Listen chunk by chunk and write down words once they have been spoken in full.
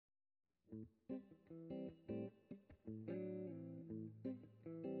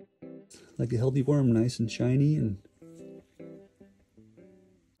Like a healthy worm, nice and shiny. And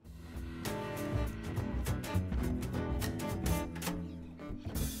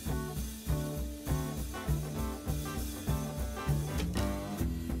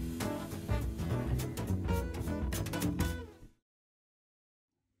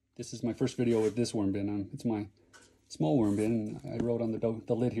this is my first video with this worm bin. It's my small worm bin. I wrote on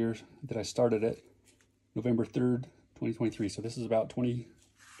the lid here that I started it November 3rd, 2023. So this is about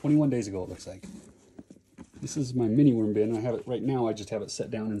 21 days ago, it looks like. This is my mini worm bin. I have it right now. I just have it set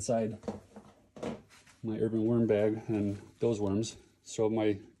down inside my urban worm bag and those worms. So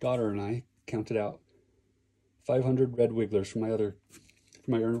my daughter and I counted out 500 red wigglers from my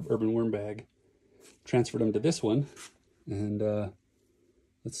urban worm bag, transferred them to this one, and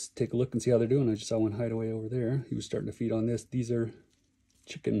let's take a look and see how they're doing. I just saw one hide away over there. He was starting to feed on this. These are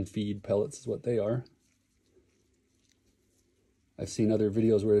chicken feed pellets is what they are. I've seen other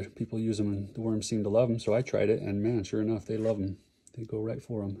videos where people use them and the worms seem to love them, so I tried it, and man, sure enough, they love them. They go right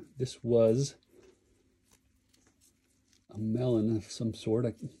for them. This was a melon of some sort.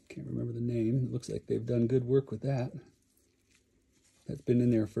 I can't remember the name. It looks like they've done good work with that. That's been in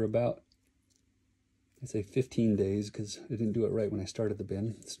there for about, I'd say 15 days, because I didn't do it right when I started the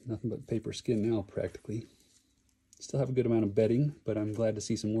bin. It's nothing but paper skin now, practically. Still have a good amount of bedding, but I'm glad to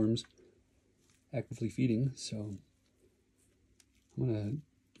see some worms actively feeding, so I'm going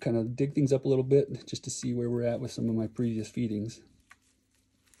to kind of dig things up a little bit just to see where we're at with some of my previous feedings.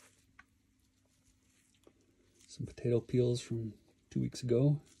 Some potato peels from 2 weeks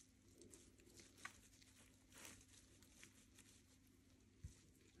ago.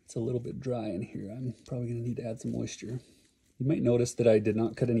 It's a little bit dry in here. I'm probably going to need to add some moisture. You might notice that I did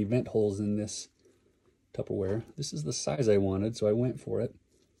not cut any vent holes in this Tupperware. This is the size I wanted, so I went for it.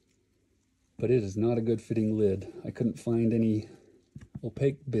 But it is not a good fitting lid. I couldn't find any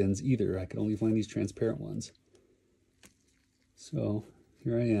opaque bins either. I could only find these transparent ones. So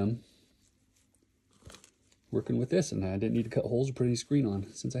here I am working with this, and I didn't need to cut holes or put any screen on.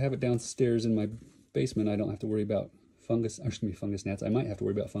 Since I have it downstairs in my basement, I don't have to worry about fungus gnats. I might have to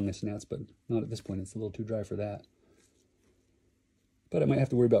worry about fungus gnats, but not at this point. It's a little too dry for that. But I might have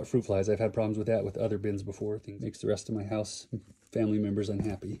to worry about fruit flies. I've had problems with that with other bins before. It makes the rest of my house family members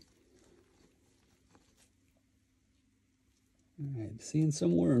unhappy. All right, seeing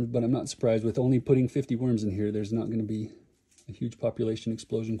some worms, but I'm not surprised. With only putting 50 worms in here, there's not going to be a huge population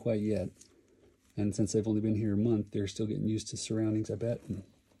explosion quite yet. And since they've only been here a month, they're still getting used to surroundings, I bet, and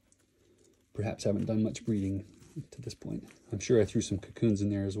perhaps haven't done much breeding to this point. I'm sure I threw some cocoons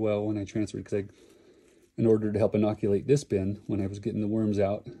in there as well when I transferred, because in order to help inoculate this bin, when I was getting the worms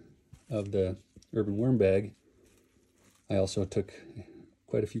out of the urban worm bag, I also took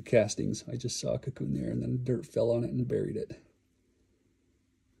quite a few castings. I just saw a cocoon there, and then dirt fell on it and buried it.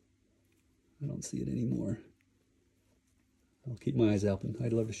 I don't see it anymore. I'll keep my eyes open.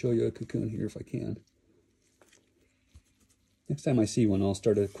 I'd love to show you a cocoon here if I can. Next time I see one, I'll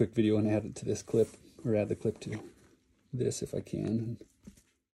start a quick video and add it to this clip, or add the clip to this if I can.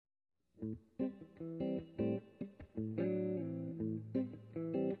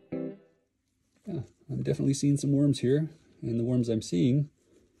 Yeah, I'm definitely seeing some worms here, and the worms I'm seeing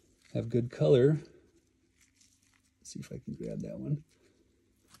have good color. Let's see if I can grab that one.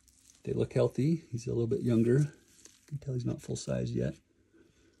 They look healthy. He's a little bit younger. You can tell he's not full size yet.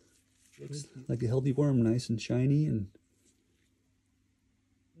 Looks like a healthy worm, nice and shiny. And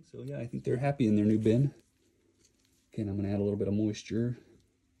so yeah, I think they're happy in their new bin. Again, I'm going to add a little bit of moisture.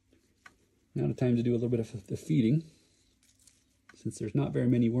 Now the time to do a little bit of the feeding. Since there's not very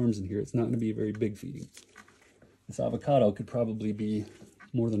many worms in here, it's not going to be a very big feeding. This avocado could probably be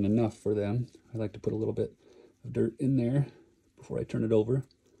more than enough for them. I like to put a little bit of dirt in there before I turn it over.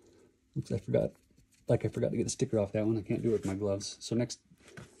 Oops, I forgot to get the sticker off that one. I can't do it with my gloves. So next,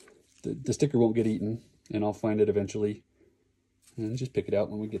 the sticker won't get eaten, and I'll find it eventually and just pick it out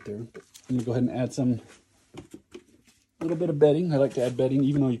when we get there. But I'm gonna go ahead and add a little bit of bedding. I like to add bedding,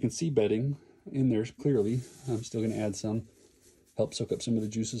 even though you can see bedding in there clearly. I'm still gonna add some, help soak up some of the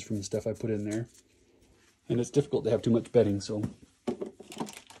juices from the stuff I put in there. And it's difficult to have too much bedding, so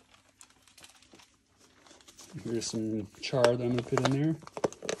here's some char that I'm gonna put in there.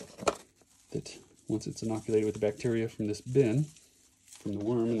 That once it's inoculated with the bacteria from this bin, from the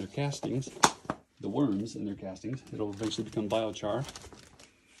worm and their castings, the worms and their castings, it'll eventually become biochar.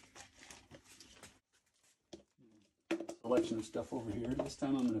 Selection of stuff over here. This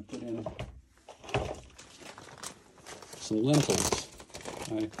time I'm going to put in some lentils.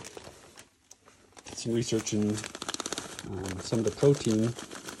 I did some research in some of the protein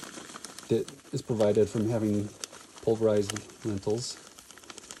that is provided from having pulverized lentils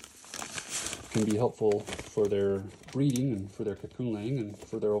can be helpful for their breeding and for their cocoon laying and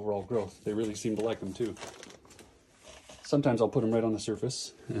for their overall growth. They really seem to like them too. Sometimes I'll put them right on the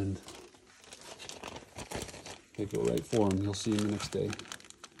surface and they go right for them. You'll see them the next day.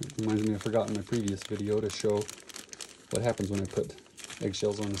 It reminds me I forgot in my previous video to show what happens when I put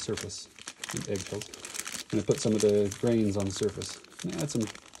eggshells on the surface. Eggshells. When I put some of the grains on the surface. And I add some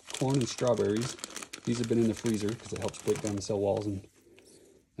corn and strawberries. These have been in the freezer because it helps break down the cell walls, and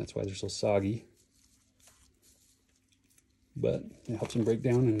that's why they're so soggy. But it helps them break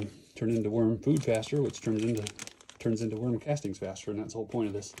down and turn into worm food faster, which turns into worm castings faster, and that's the whole point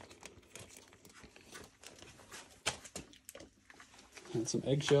of this. And some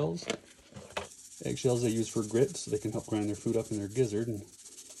eggshells. Eggshells they use for grit, so they can help grind their food up in their gizzard. And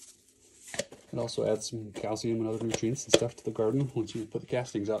it also adds some calcium and other nutrients and stuff to the garden once you put the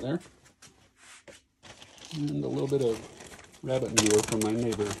castings out there. And a little bit of rabbit manure from my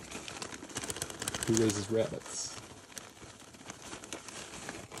neighbor who raises rabbits.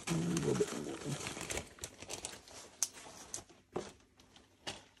 And a little bit more.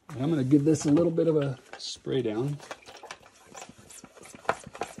 And I'm going to give this a little bit of a spray down,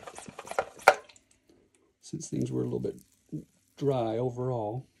 since things were a little bit dry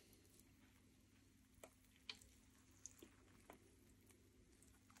overall.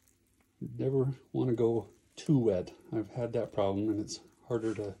 Never want to go too wet. I've had that problem, and it's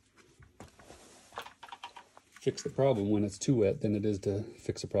harder to fix the problem when it's too wet than it is to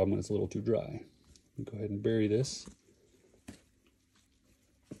fix the problem when it's a little too dry. Go ahead and bury this.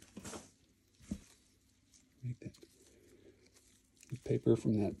 Make that paper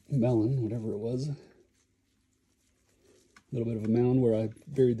from that melon, whatever it was. A little bit of a mound where I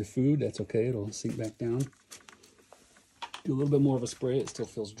buried the food. That's okay, it'll sink back down. Do a little bit more of a spray. It still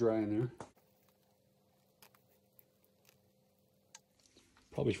feels dry in there.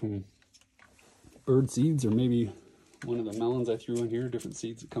 Probably from bird seeds, or maybe one of the melons I threw in here, different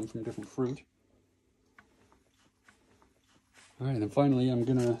seeds that come from different fruit. All right, and then finally I'm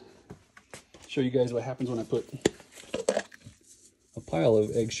gonna show you guys what happens when I put a pile of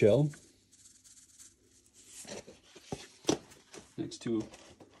eggshell next to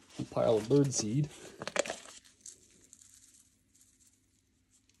a pile of bird seed.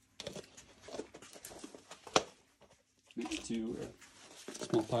 Next to a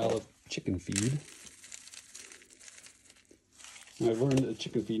small pile of chicken feed. And I've learned that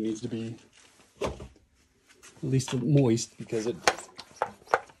chicken feed needs to be at least moist, because it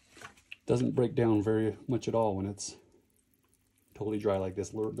doesn't break down very much at all when it's totally dry like this.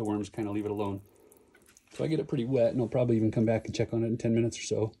 The worms kind of leave it alone. So I get it pretty wet, and I'll probably even come back and check on it in 10 minutes or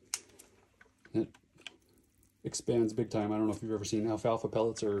so. It expands big time. I don't know if you've ever seen alfalfa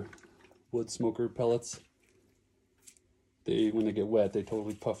pellets or wood smoker pellets. When they get wet, they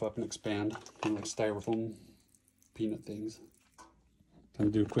totally puff up and expand, kind of like styrofoam peanut things. I'm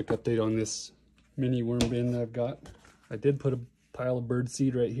going to do a quick update on this mini worm bin that I've got. I did put a pile of bird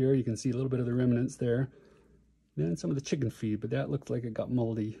seed right here. You can see a little bit of the remnants there. Then some of the chicken feed, but that looked like it got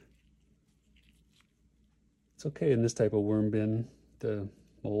moldy. It's okay in this type of worm bin. The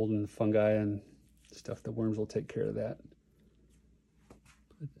mold and fungi and stuff, the worms will take care of that.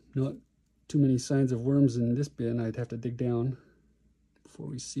 But not too many signs of worms in this bin. I'd have to dig down before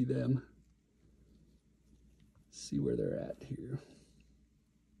we see them. See where they're at here.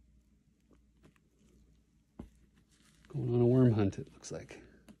 Going on a worm hunt, it looks like.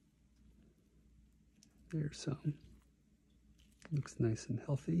 There's some. Looks nice and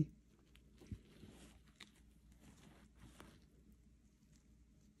healthy.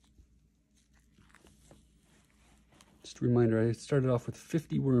 Just a reminder, I started off with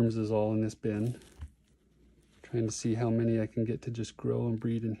 50 worms is all in this bin. Trying to see how many I can get to just grow and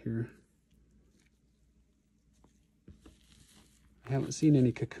breed in here. I haven't seen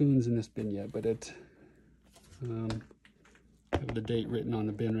any cocoons in this bin yet, but it, I have the date written on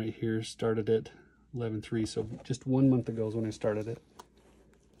the bin right here. Started at 11/3, so just 1 month ago is when I started it.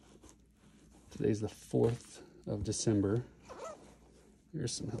 Today's the 4th of December.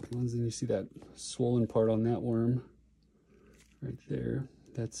 There's some healthy ones, and you see that swollen part on that worm right there.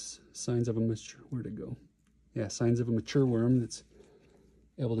 That's signs of a mature, where'd it go? Yeah, signs of a mature worm that's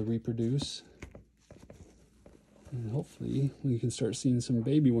able to reproduce. And hopefully we can start seeing some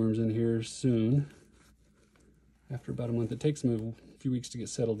baby worms in here soon. After about a month. It takes them a few weeks to get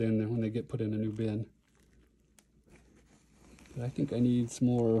settled in when they get put in a new bin. But I think I need some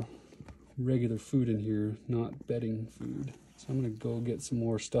more regular food in here, not bedding food. So I'm going to go get some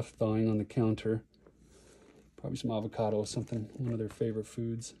more stuff thawing on the counter. Probably some avocado, something, one of their favorite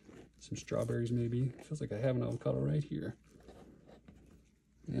foods. some strawberries maybe. Feels like I have an avocado right here.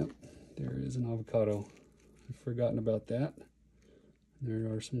 Yep, there is an avocado. I've forgotten about that.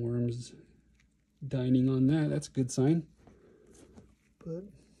 There are some worms dining on that. That's a good sign. But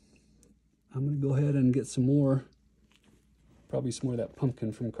I'm gonna go ahead and get some more, probably some more of that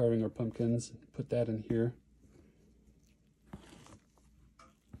pumpkin from carving our pumpkins. Put that in here.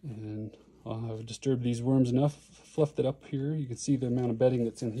 And I've disturbed these worms enough, fluffed it up here. You can see the amount of bedding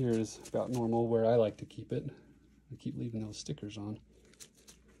that's in here is about normal where I like to keep it. I keep leaving those stickers on.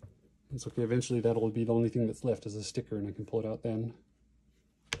 It's okay, eventually that'll be the only thing that's left is a sticker and I can pull it out then.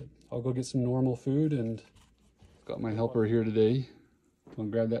 But I'll go get some normal food, and got my helper here today. I'm gonna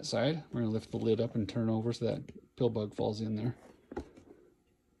grab that side. We're gonna lift the lid up and turn over so that pill bug falls in there.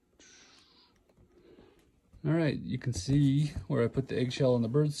 All right, you can see where I put the eggshell on the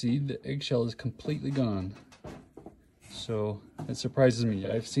birdseed. The eggshell is completely gone. So it surprises me.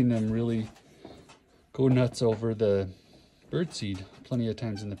 I've seen them really go nuts over the birdseed plenty of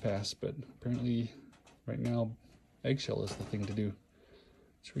times in the past, but apparently right now eggshell is the thing to do.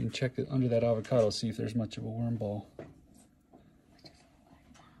 So we can check it under that avocado, see if there's much of a worm ball.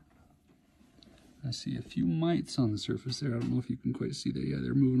 I see a few mites on the surface there. I don't know if you can quite see that. Yeah,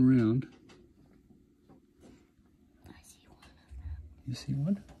 they're moving around. You see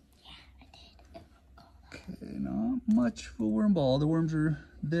one? Yeah, I did. Okay, not much of a worm ball. The worms are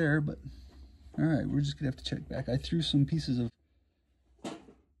there, but all right, we're just gonna have to check back. I threw some pieces of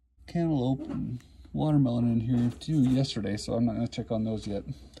cantaloupe and watermelon in here too yesterday, so I'm not gonna check on those yet.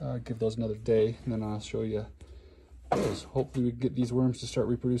 I'll give those another day, and then I'll show you those. Hopefully we can get these worms to start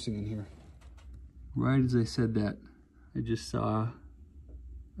reproducing in here. Right as I said that, I just saw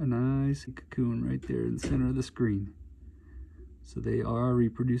a nice cocoon right there in the center of the screen. So they are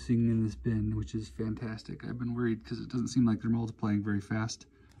reproducing in this bin, which is fantastic. I've been worried because it doesn't seem like they're multiplying very fast.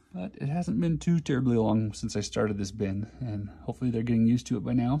 But it hasn't been too terribly long since I started this bin, and hopefully they're getting used to it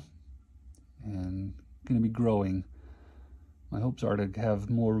by now and going to be growing. My hopes are to have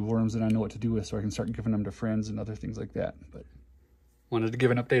more worms than I know what to do with, so I can start giving them to friends and other things like that. But wanted to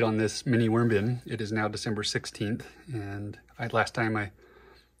give an update on this mini worm bin. It is now December 16th, and last time I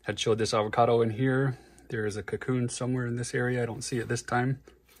had showed this avocado in here. There is a cocoon somewhere in this area. I don't see it this time.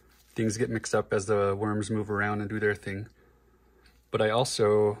 Things get mixed up as the worms move around and do their thing. But I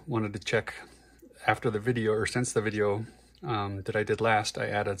also wanted to check after the video, or since the video that I did last, I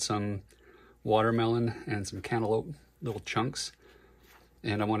added some watermelon and some cantaloupe, little chunks.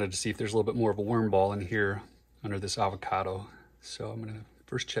 And I wanted to see if there's a little bit more of a worm ball in here under this avocado. So I'm gonna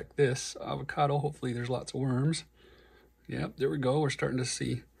first check this avocado. Hopefully there's lots of worms. Yep, there we go. We're starting to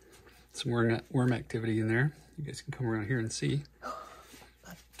see some worm activity in there. You guys can come around here and see.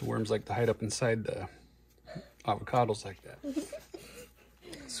 The worms like to hide up inside the avocados like that.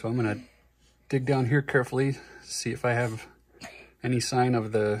 So I'm gonna dig down here carefully, see if I have any sign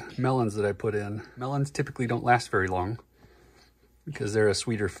of the melons that I put in. Melons typically don't last very long because they're a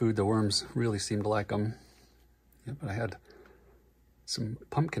sweeter food. The worms really seem to like them. Yeah, but I had some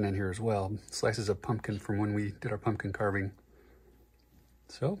pumpkin in here as well. Slices of pumpkin from when we did our pumpkin carving.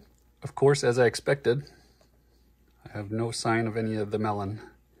 So, of course, as I expected, I have no sign of any of the melon,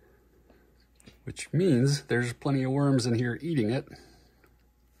 which means there's plenty of worms in here eating it,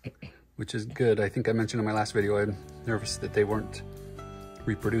 which is good. I think I mentioned in my last video, I'm nervous that they weren't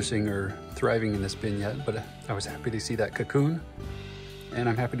reproducing or thriving in this bin yet, but I was happy to see that cocoon, and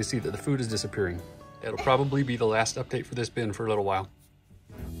I'm happy to see that the food is disappearing. It'll probably be the last update for this bin for a little while.